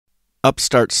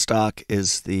Upstart stock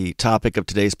is the topic of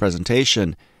today's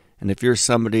presentation. And if you're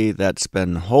somebody that's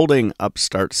been holding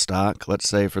Upstart stock, let's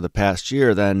say for the past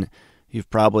year, then you've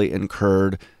probably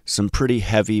incurred some pretty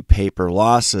heavy paper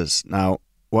losses. Now,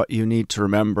 what you need to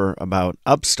remember about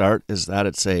Upstart is that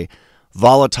it's a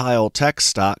volatile tech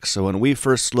stock. So when we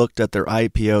first looked at their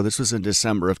IPO, this was in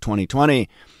December of 2020,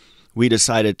 we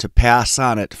decided to pass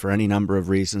on it for any number of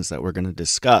reasons that we're going to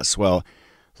discuss. Well,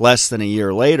 less than a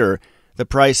year later, the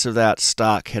price of that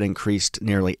stock had increased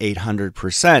nearly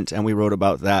 800%, and we wrote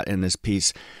about that in this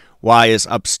piece. Why is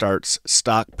Upstart's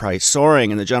stock price soaring?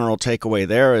 And the general takeaway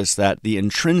there is that the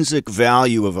intrinsic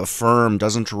value of a firm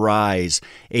doesn't rise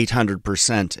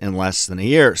 800% in less than a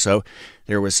year. So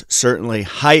there was certainly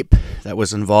hype that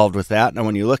was involved with that. Now,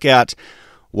 when you look at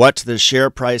what the share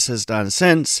price has done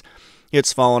since,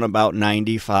 it's fallen about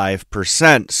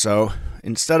 95%. So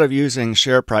instead of using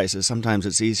share prices, sometimes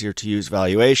it's easier to use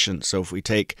valuation. So if we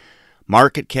take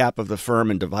market cap of the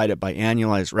firm and divide it by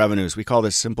annualized revenues, we call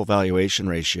this simple valuation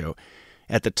ratio.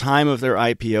 At the time of their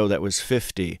IPO, that was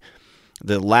 50.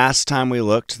 The last time we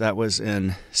looked, that was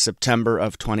in September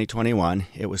of 2021,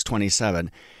 it was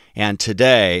 27. And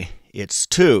today, it's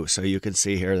 2. So you can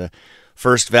see here the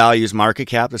first value is market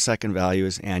cap, the second value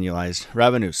is annualized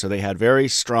revenue. So they had very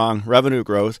strong revenue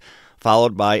growth,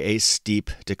 followed by a steep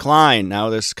decline. Now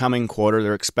this coming quarter,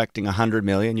 they're expecting $100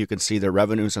 million. You can see their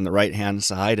revenues on the right-hand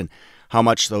side and how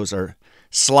much those are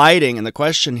sliding. And the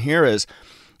question here is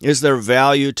there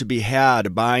value to be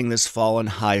had buying this fallen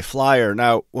high flyer?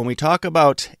 Now, when we talk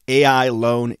about AI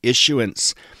loan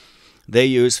issuance, they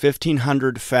use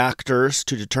 1,500 factors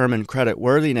to determine credit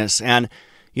worthiness. And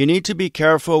you need to be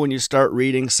careful when you start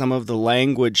reading some of the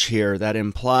language here that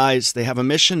implies they have a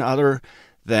mission other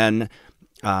than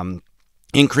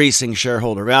increasing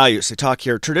shareholder values. They talk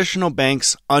here, traditional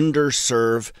banks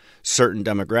underserve certain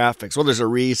demographics. Well, there's a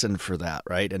reason for that,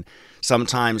 right? And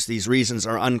sometimes these reasons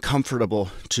are uncomfortable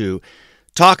to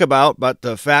talk about, but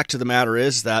the fact of the matter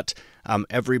is that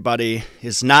everybody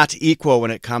is not equal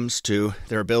when it comes to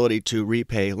their ability to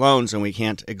repay loans, and we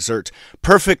can't exert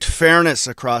perfect fairness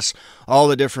across all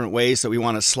the different ways that we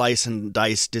want to slice and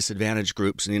dice disadvantaged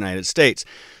groups in the United States.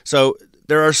 So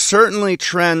there are certainly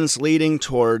trends leading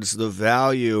towards the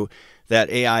value that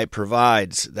AI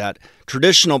provides, that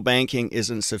traditional banking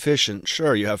isn't sufficient.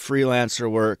 Sure, you have freelancer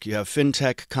work, you have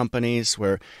fintech companies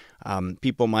where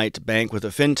people might bank with a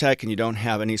fintech and you don't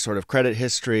have any sort of credit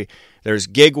history. There's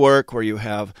gig work where you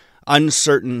have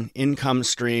uncertain income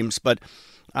streams. But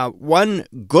one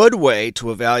good way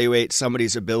to evaluate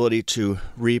somebody's ability to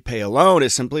repay a loan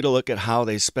is simply to look at how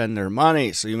they spend their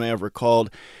money. So you may have recalled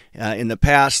in the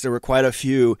past there were quite a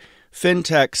few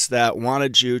fintechs that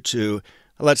wanted you to,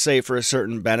 let's say for a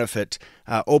certain benefit,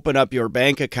 open up your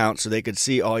bank account so they could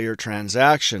see all your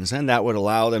transactions, and that would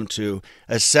allow them to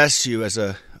assess you as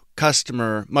a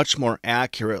customer much more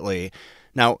accurately.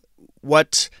 Now,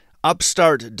 what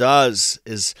Upstart does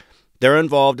is they're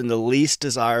involved in the least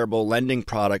desirable lending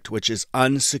product, which is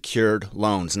unsecured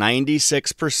loans.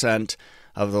 96%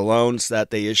 of the loans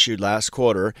that they issued last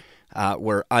quarter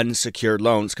were unsecured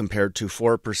loans compared to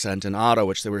 4% in auto,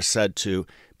 which they were said to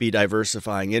be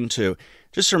diversifying into.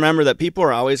 Just remember that people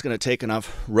are always going to take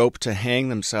enough rope to hang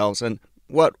themselves. And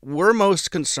what we're most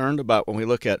concerned about when we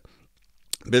look at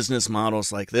business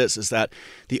models like this is that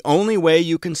the only way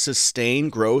you can sustain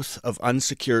growth of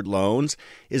unsecured loans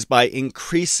is by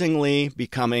increasingly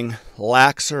becoming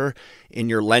laxer in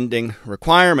your lending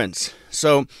requirements.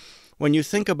 So when you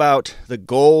think about the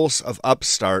goals of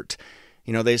Upstart,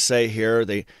 they say here,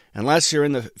 unless you're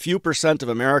in the few percent of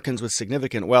Americans with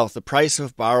significant wealth, the price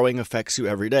of borrowing affects you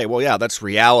every day. Well, yeah, that's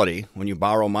reality. When you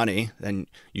borrow money, then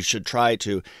you should try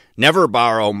to never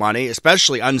borrow money,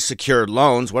 especially unsecured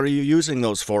loans. What are you using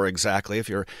those for exactly? If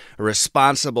you're a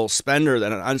responsible spender,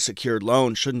 then an unsecured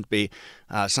loan shouldn't be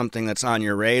something that's on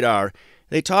your radar.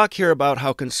 They talk here about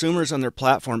how consumers on their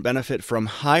platform benefit from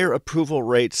higher approval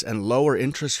rates and lower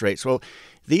interest rates. Well,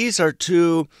 these are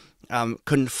two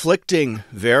conflicting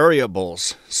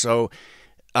variables. So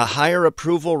a higher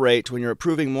approval rate, when you're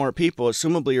approving more people,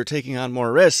 assumably you're taking on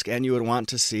more risk, and you would want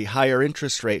to see higher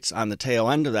interest rates on the tail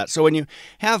end of that. So when you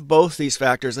have both these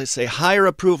factors, they say higher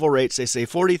approval rates, they say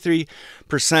 43%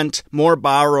 more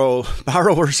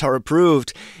borrowers are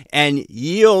approved, and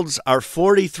yields are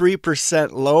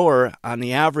 43% lower on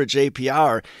the average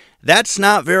APR. That's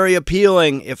not very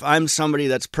appealing if I'm somebody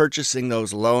that's purchasing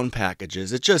those loan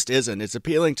packages. It just isn't. It's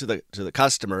appealing to the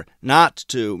customer, not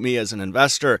to me as an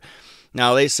investor.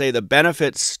 Now, they say the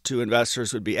benefits to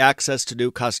investors would be access to new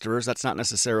customers. That's not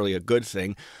necessarily a good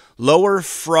thing. Lower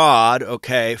fraud.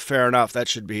 Okay, fair enough. That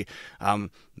should be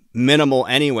minimal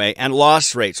anyway, and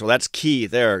loss rates. Well, that's key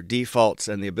there. Defaults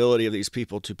and the ability of these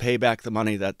people to pay back the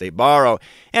money that they borrow,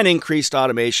 and increased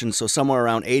automation. So somewhere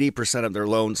around 80% of their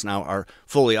loans now are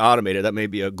fully automated. That may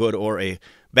be a good or a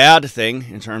bad thing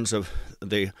in terms of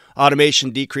the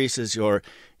automation decreases your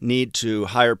need to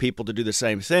hire people to do the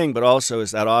same thing, but also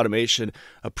is that automation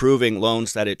approving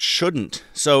loans that it shouldn't.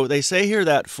 So they say here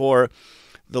that for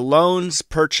the loans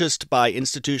purchased by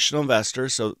institutional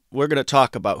investors, so we're going to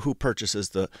talk about who purchases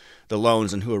the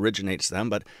loans and who originates them,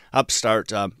 but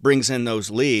Upstart brings in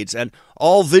those leads. And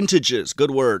all vintages,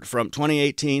 good word, from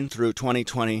 2018 through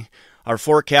 2020 are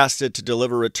forecasted to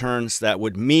deliver returns that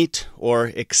would meet or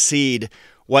exceed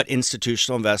what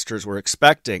institutional investors were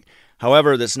expecting.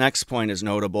 However, this next point is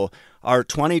notable. Our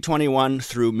 2021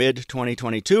 through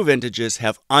mid-2022 vintages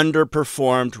have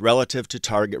underperformed relative to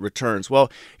target returns.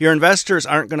 Well, your investors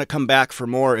aren't going to come back for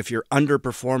more if you're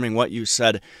underperforming what you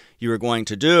said you were going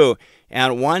to do.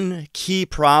 And one key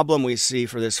problem we see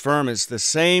for this firm is the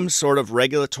same sort of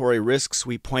regulatory risks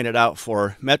we pointed out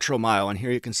for Metromile. And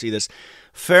here you can see this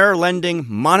fair lending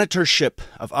monitorship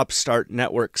of Upstart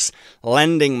Network's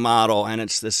lending model. And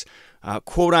it's this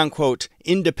quote-unquote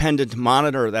independent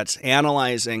monitor that's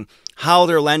analyzing how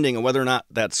they're lending and whether or not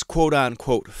that's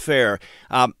quote-unquote fair.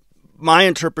 My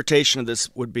interpretation of this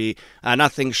would be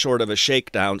nothing short of a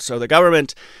shakedown. So the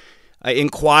government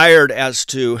inquired as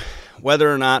to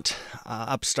whether or not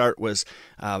Upstart was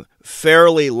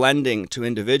fairly lending to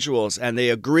individuals, and they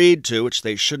agreed to, which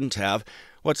they shouldn't have,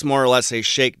 what's more or less a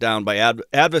shakedown by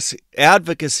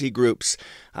advocacy groups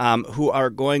who are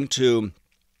going to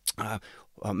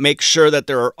make sure that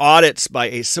there are audits by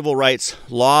a civil rights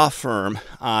law firm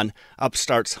on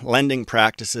Upstart's lending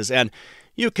practices. And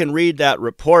you can read that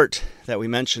report that we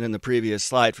mentioned in the previous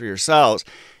slide for yourselves,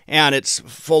 and it's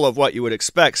full of what you would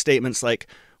expect. Statements like,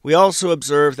 we also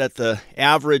observe that the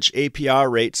average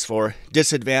APR rates for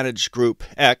disadvantaged group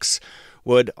X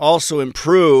would also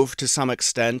improve to some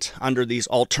extent under these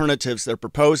alternatives they're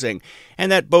proposing,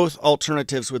 and that both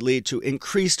alternatives would lead to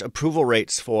increased approval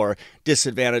rates for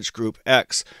disadvantaged group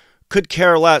X. Could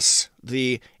care less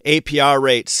the APR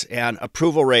rates and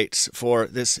approval rates for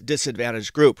this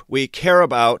disadvantaged group. We care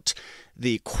about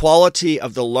the quality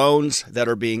of the loans that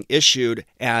are being issued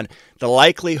and the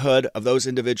likelihood of those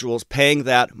individuals paying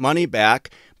that money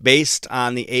back based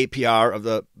on the APR of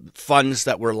the funds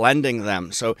that we're lending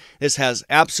them. So this has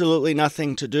absolutely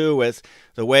nothing to do with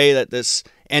the way that this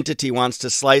entity wants to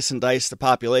slice and dice the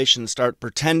population, start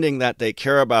pretending that they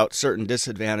care about certain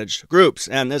disadvantaged groups.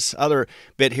 And this other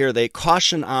bit here, they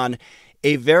caution on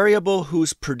a variable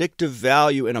whose predictive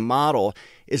value in a model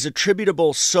is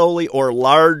attributable solely or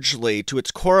largely to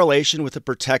its correlation with a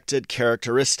protected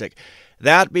characteristic.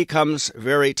 That becomes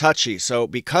very touchy. So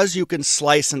because you can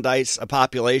slice and dice a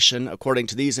population according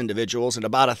to these individuals in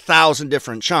about 1,000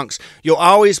 different chunks, you'll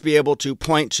always be able to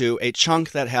point to a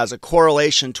chunk that has a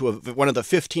correlation to one of the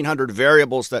 1,500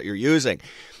 variables that you're using.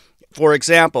 For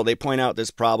example, they point out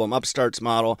this problem. Upstart's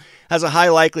model has a high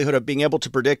likelihood of being able to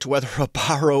predict whether a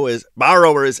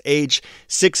borrower is age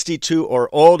 62 or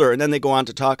older. And then they go on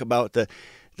to talk about the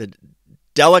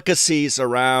delicacies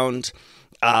around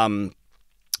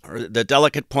or the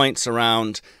delicate points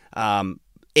around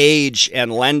age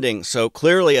and lending. So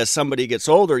clearly, as somebody gets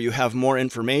older, you have more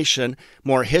information,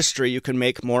 more history, you can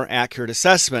make more accurate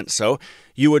assessments. So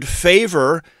you would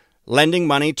favor lending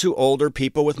money to older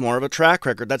people with more of a track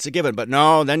record. That's a given. But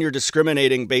no, then you're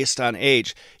discriminating based on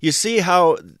age. You see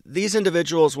how these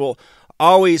individuals will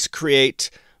always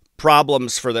create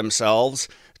problems for themselves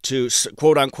to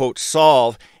quote unquote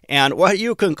solve. And what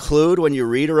you conclude when you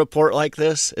read a report like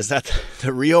this is that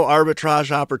the real arbitrage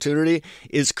opportunity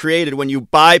is created when you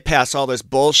bypass all this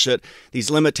bullshit, these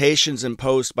limitations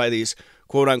imposed by these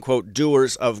quote-unquote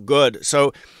doers of good.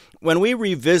 So when we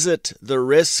revisit the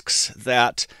risks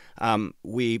that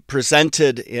we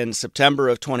presented in September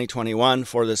of 2021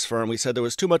 for this firm, we said there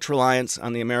was too much reliance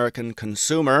on the American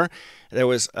consumer. There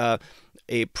was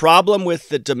a problem with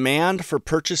the demand for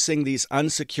purchasing these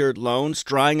unsecured loans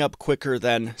drying up quicker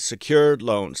than secured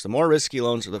loans. The more risky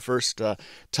loans are the first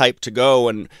type to go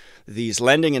when these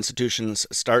lending institutions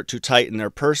start to tighten their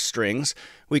purse strings.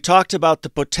 We talked about the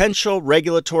potential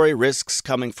regulatory risks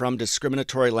coming from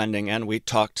discriminatory lending, and we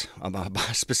talked about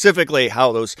specifically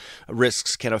how those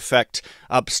risks can affect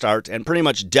Upstart and pretty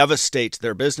much devastate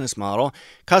their business model.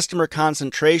 Customer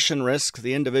concentration risk,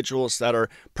 the individuals that are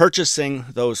purchasing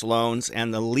those loans,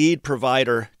 and the lead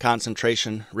provider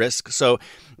concentration risk. So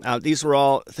these were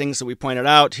all things that we pointed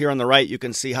out. Here on the right, you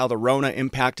can see how the Rona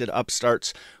impacted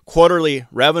Upstart's quarterly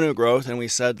revenue growth, and we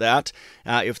said that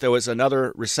if there was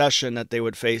another recession that they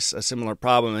would face a similar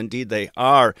problem. Indeed, they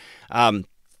are.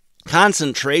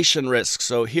 Concentration risk.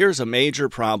 So here's a major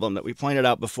problem that we pointed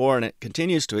out before, and it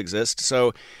continues to exist.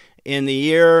 So in the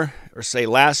year, or say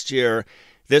last year,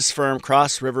 this firm,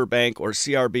 Cross River Bank or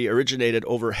CRB, originated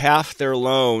over half their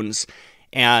loans,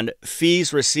 and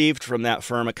fees received from that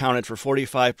firm accounted for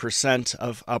 45%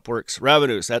 of Upwork's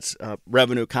revenues. That's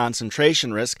revenue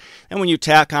concentration risk. And when you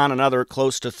tack on another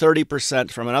close to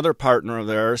 30% from another partner of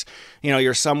theirs,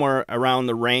 you're somewhere around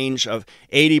the range of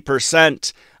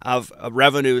 80% of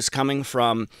revenues coming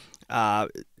from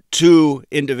two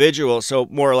individuals. So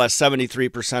more or less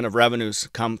 73% of revenues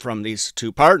come from these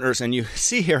two partners. And you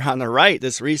see here on the right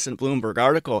this recent Bloomberg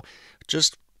article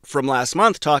just from last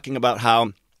month talking about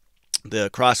how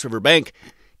the Cross River Bank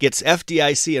gets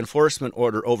FDIC enforcement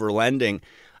order over lending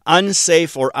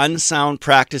unsafe or unsound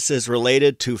practices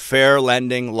related to fair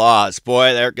lending laws.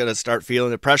 Boy, they're going to start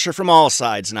feeling the pressure from all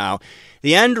sides now.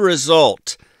 The end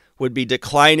result would be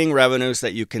declining revenues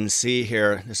that you can see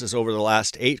here. This is over the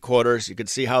last 8 quarters. You can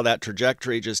see how that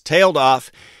trajectory just tailed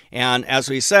off. And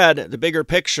as we said, the bigger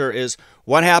picture is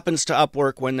what happens to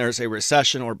Upwork when there's a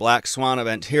recession or black swan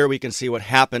event. Here we can see what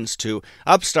happens to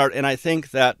Upstart. And I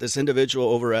think that this individual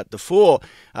over at The Fool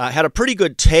had a pretty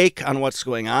good take on what's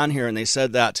going on here. And they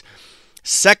said that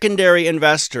secondary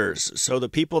investors, so the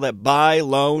people that buy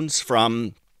loans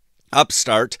from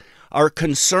Upstart, are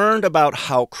concerned about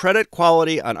how credit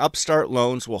quality on Upstart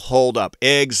loans will hold up.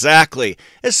 Exactly.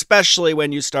 Especially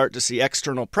when you start to see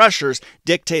external pressures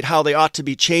dictate how they ought to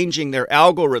be changing their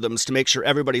algorithms to make sure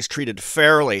everybody's treated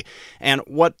fairly. And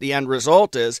what the end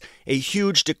result is, a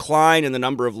huge decline in the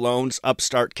number of loans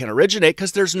Upstart can originate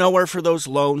because there's nowhere for those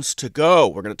loans to go.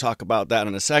 We're going to talk about that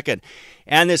in a second.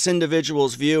 And this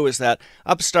individual's view is that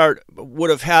Upstart would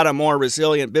have had a more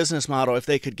resilient business model if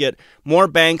they could get more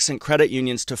banks and credit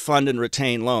unions to fund and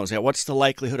retain loans. Now, what's the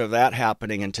likelihood of that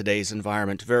happening in today's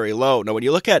environment? Very low. Now, when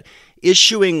you look at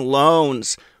issuing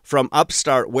loans from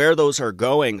Upstart, where those are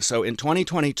going. So in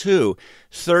 2022,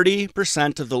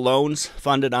 30% of the loans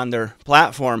funded on their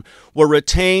platform were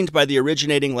retained by the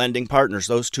originating lending partners,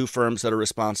 those two firms that are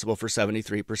responsible for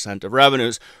 73% of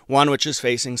revenues, one which is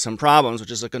facing some problems,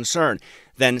 which is a concern.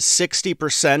 Then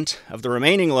 60% of the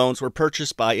remaining loans were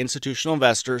purchased by institutional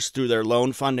investors through their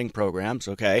loan funding programs,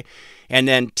 okay? And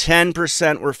then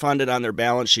 10% were funded on their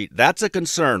balance sheet. That's a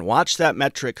concern. Watch that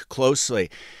metric closely.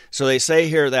 So they say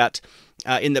here that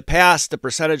in the past, the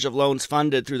percentage of loans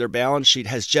funded through their balance sheet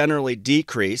has generally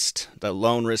decreased, the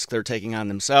loan risk they're taking on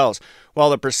themselves,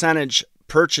 while the percentage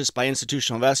purchased by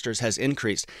institutional investors has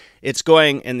increased. It's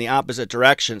going in the opposite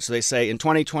direction. So they say in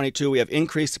 2022, we have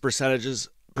increased the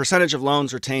percentage of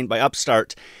loans retained by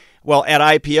Upstart. Well, at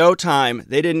IPO time,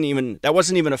 that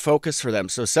wasn't even a focus for them.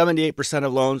 So 78%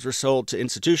 of loans were sold to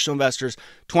institutional investors,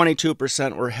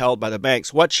 22% were held by the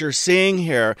banks. What you're seeing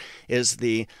here is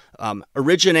the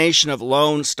origination of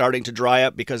loans starting to dry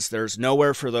up because there's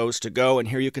nowhere for those to go. And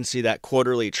here you can see that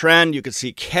quarterly trend. You can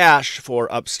see cash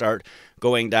for Upstart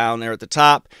going down there at the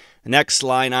top. The next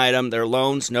line item, their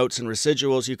loans, notes, and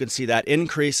residuals, you can see that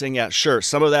increasing. Yeah, sure,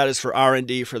 some of that is for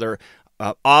R&D for their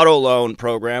auto loan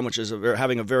program, which is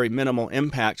having a very minimal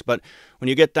impact. But when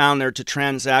you get down there to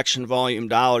transaction volume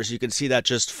dollars, you can see that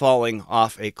just falling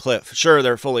off a cliff. Sure,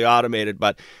 they're fully automated,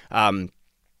 but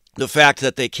the fact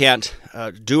that they can't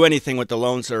do anything with the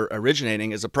loans they're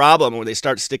originating is a problem when they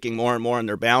start sticking more and more on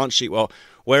their balance sheet. Well,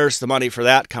 where's the money for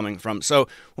that coming from? So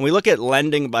when we look at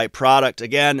lending by product,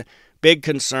 again, big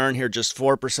concern here, just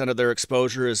 4% of their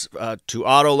exposure is to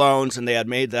auto loans, and they had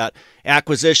made that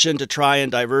acquisition to try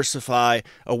and diversify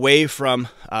away from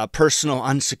personal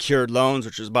unsecured loans,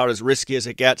 which is about as risky as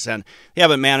it gets, and they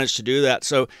haven't managed to do that.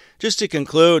 So just to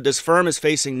conclude, this firm is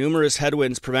facing numerous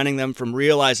headwinds preventing them from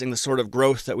realizing the sort of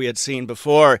growth that we had seen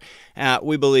before.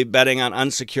 We believe betting on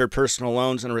unsecured personal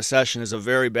loans in a recession is a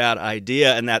very bad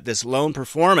idea, and that this loan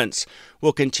performance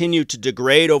will continue to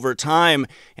degrade over time,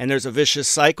 and there's a vicious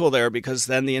cycle there because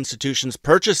then the institutions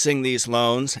purchasing these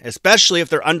loans, especially if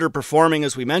they're underperforming,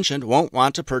 as we mentioned, won't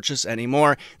want to purchase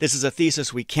anymore. This is a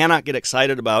thesis we cannot get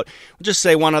excited about. I'll just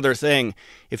say one other thing.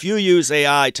 If you use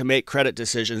AI to make credit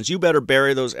decisions, you better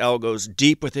bury those algos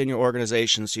deep within your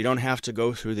organization so you don't have to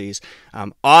go through these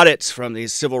audits from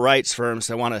these civil rights firms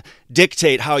that want to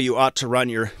dictate how you ought to run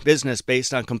your business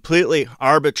based on completely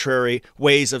arbitrary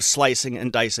ways of slicing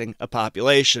and dicing a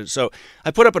population. So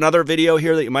I put up another video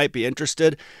here that you might be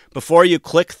interested. Before you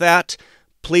click that,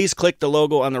 please click the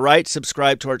logo on the right,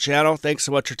 subscribe to our channel. Thanks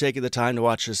so much for taking the time to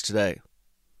watch this today.